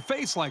is in your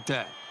face like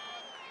that.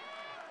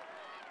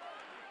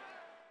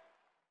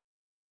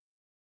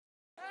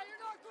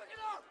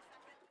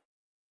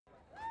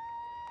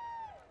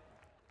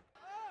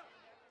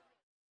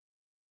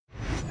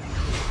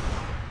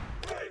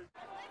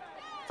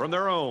 From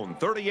their own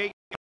 38.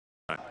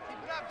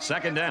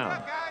 Second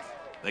down.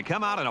 They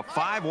come out in a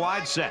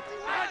 5-wide set.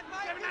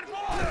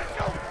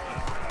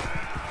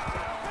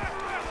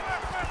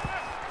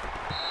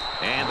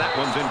 And that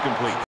one's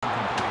incomplete.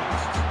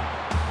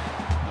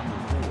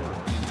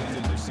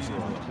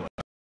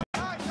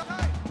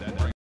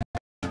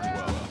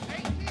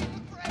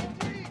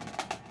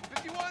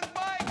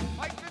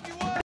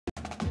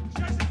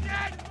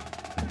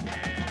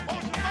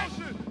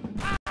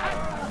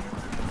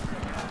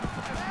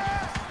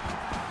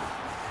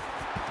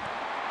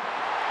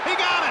 He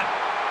got it!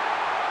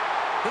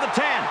 To the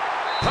 10.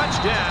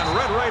 Touchdown,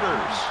 Red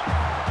Raiders.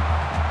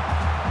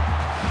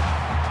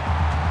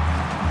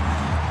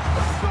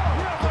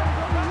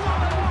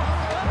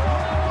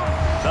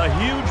 A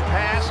huge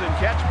pass and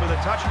catch for the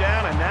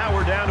touchdown, and now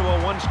we're down to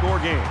a one-score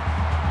game.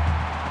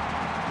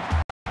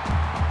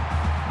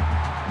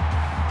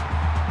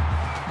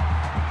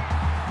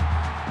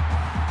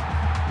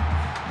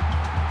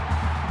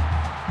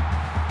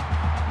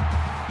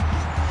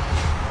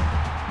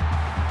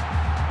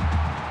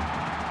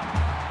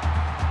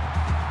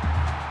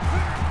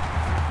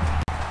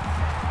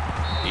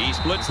 He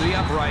splits the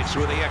uprights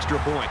with the extra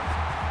point.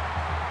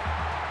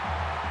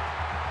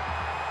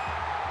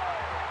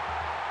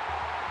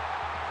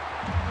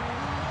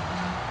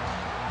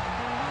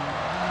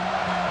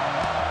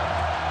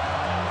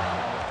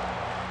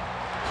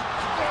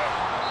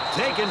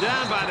 Taken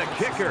down by the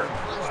kicker.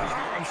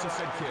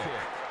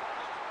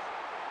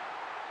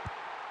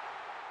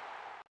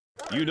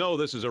 You know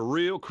this is a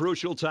real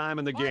crucial time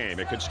in the game.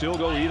 It could still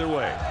go either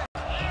way.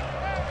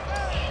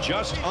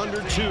 Just under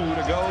 2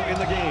 to go in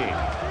the game.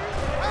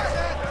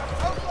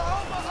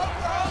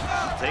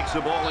 Takes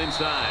the ball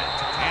inside,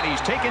 and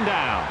he's taken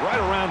down right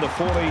around the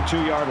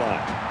 42-yard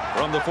line.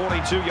 From the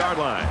 42-yard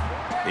line,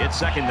 it's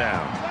second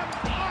down.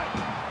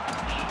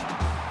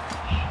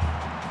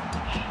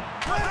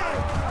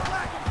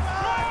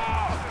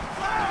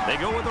 They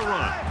go with a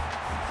run.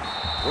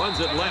 Runs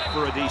it left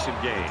for a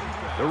decent gain.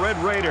 The Red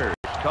Raiders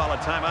call a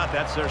timeout.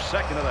 That's their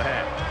second of the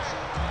half.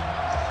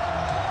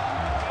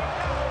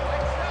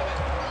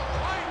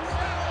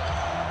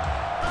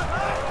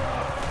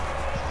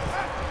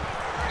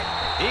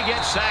 He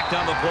gets sacked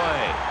on the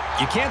play.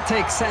 You can't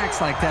take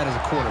sacks like that as a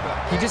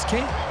quarterback. You just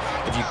can't.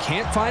 If you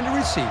can't find a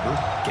receiver,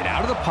 get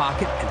out of the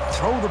pocket and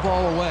throw the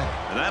ball away.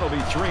 And that'll be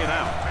 3 and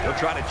out. He'll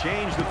try to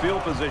change the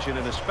field position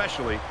and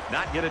especially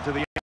not get it to the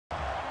end.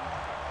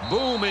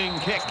 Booming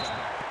kick.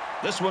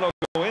 This one will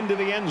go into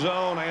the end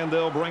zone, and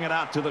they'll bring it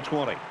out to the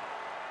 20.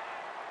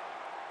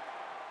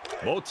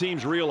 Both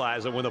teams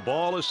realize that when the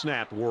ball is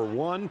snapped, we're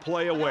one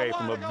play away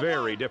from a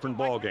very different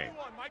ball game.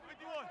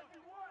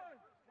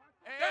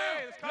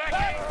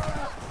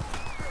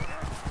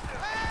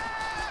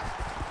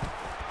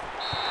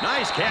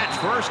 Nice catch,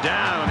 first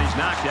down, and he's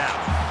knocked out.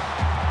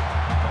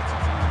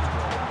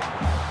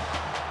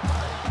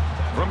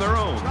 From their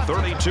own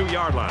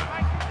 32-yard line,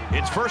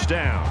 it's first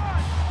down.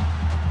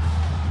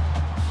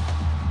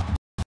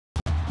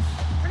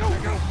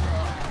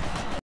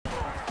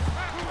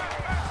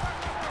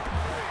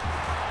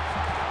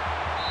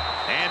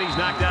 And he's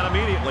knocked out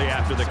immediately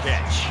after the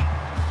catch.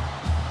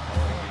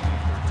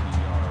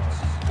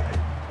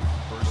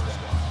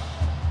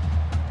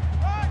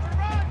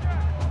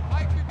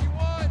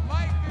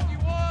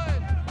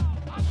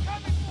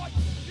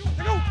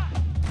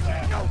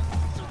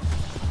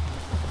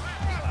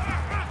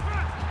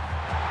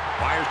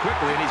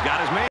 Quickly, and he's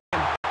got his man.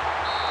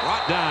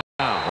 Brought down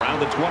around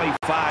the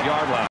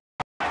 25-yard line.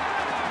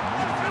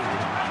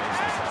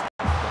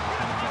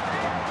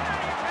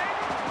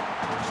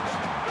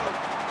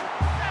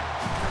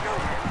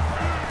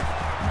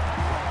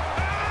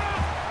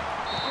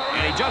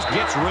 And he just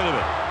gets rid of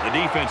it. The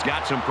defense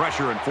got some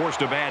pressure and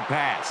forced a bad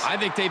pass. I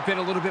think they've been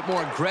a little bit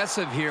more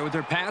aggressive here with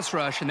their pass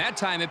rush, and that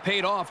time it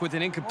paid off with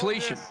an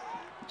incompletion.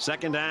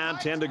 Second down,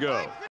 10 to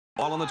go.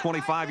 Ball on the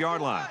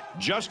 25-yard line.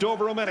 Just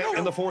over a minute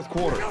in the fourth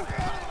quarter.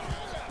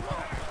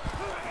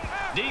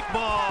 Deep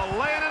ball,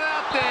 laying it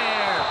out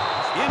there.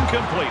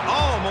 Incomplete.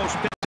 Almost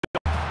picked.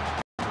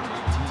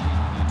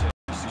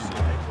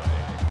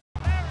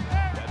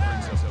 That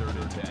brings us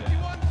 3rd and 10.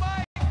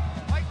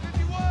 Mike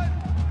 51.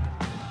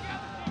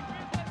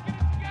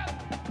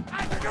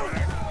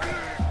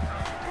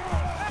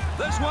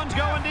 This one's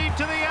going deep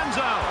to the end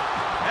zone.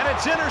 And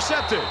it's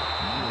intercepted.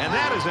 And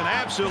that is an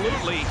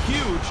absolutely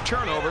huge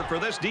turnover for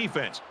this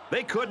defense.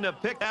 They couldn't have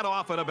picked that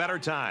off at a better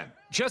time.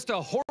 Just a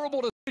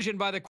horrible decision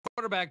by the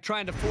quarterback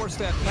trying to force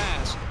that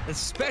pass,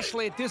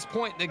 especially at this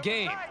point in the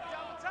game.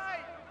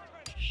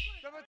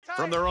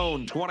 From their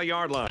own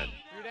 20-yard line.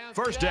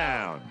 First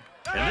down.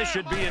 And this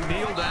should be a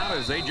kneel down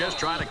as they just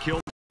try to kill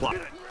the clock.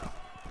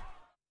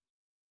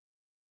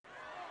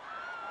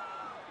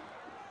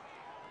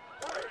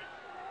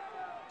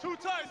 Two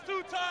tights.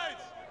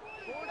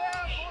 4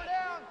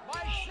 down.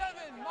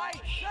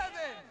 Mike 7.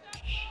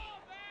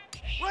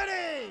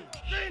 Ready.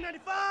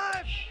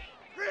 395.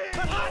 Green.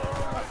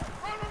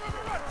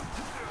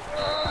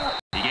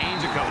 He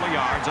gains a couple of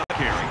yards on the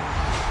carry.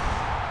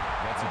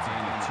 That's a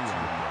gain of 2 on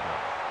the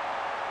play.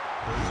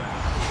 3rd down.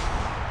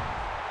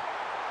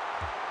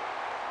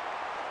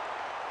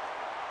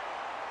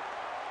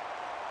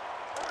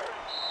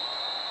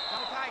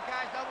 Double tight,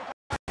 guys. Double tight.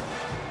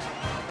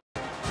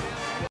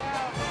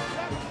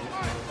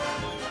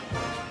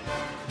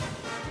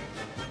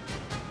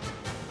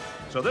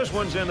 So this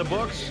one's in the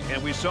books,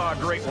 and we saw a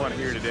great one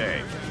here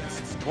today.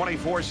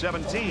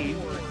 24-17,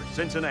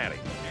 Cincinnati.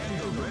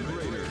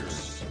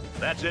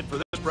 That's it for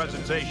this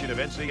presentation of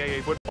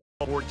NCAA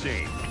Football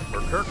 14.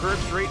 For Kirk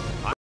Herbstreit,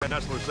 I'm Ben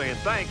Nessler saying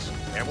thanks,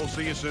 and we'll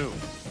see you soon.